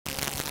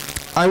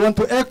I want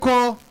to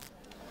echo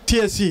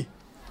TSC,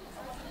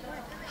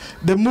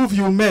 the move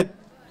you made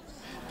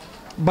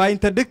by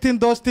interdicting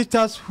those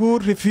teachers who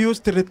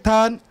refused to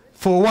return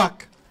for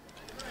work.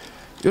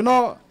 You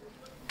know,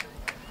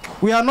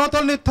 we are not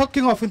only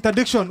talking of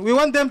interdiction, we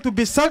want them to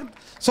be sacked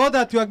so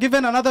that you are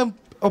given another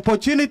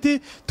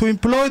opportunity to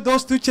employ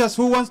those teachers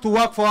who want to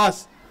work for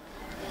us.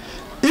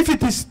 If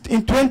it is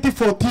in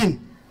 2014,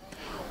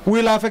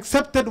 we'll have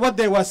accepted what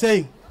they were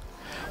saying.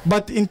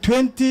 But in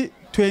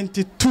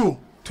 2022,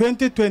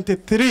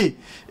 2023,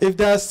 if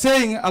they are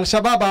saying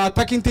Al-Shabaab are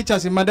attacking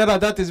teachers in Mandera,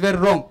 that is very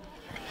wrong.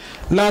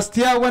 Last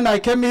year when I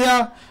came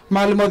here,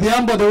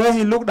 Malmodiambo, the way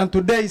he looked, and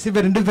today is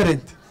even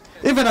different.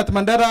 Even at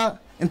Mandera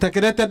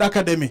Integrated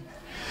Academy.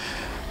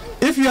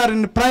 If you are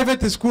in a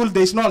private school,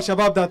 there is no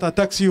Al-Shabaab that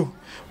attacks you.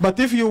 But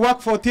if you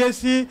work for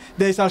TSC,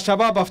 there is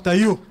Al-Shabaab after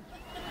you.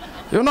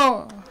 You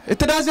know, it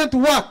doesn't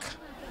work.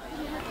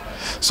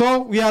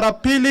 So we are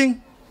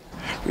appealing.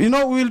 You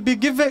know, we'll be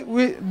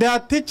given, there are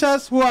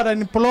teachers who are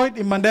employed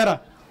in Mandera.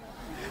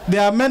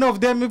 There are many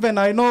of them, even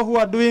I know, who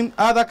are doing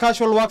other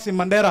casual works in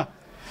Mandera.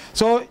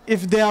 So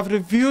if they have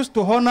refused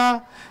to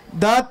honor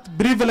that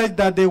privilege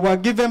that they were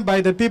given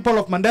by the people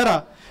of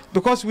Mandera,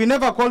 because we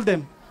never called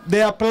them,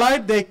 they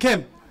applied, they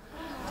came.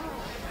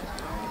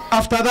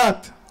 After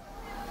that,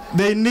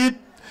 they need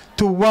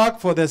to work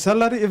for their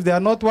salary. If they are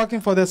not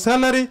working for their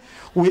salary,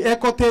 we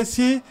echo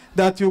TSC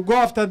that you go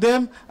after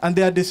them and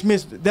they are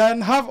dismissed. They are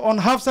on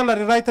half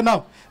salary right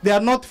now. They are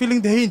not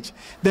feeling the hinge.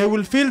 They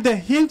will feel the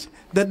hinge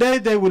the day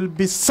they will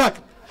be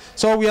sacked.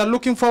 So we are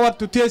looking forward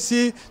to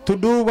TSC to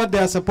do what they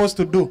are supposed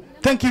to do.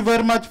 Thank you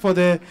very much for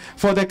the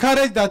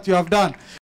courage that you have done.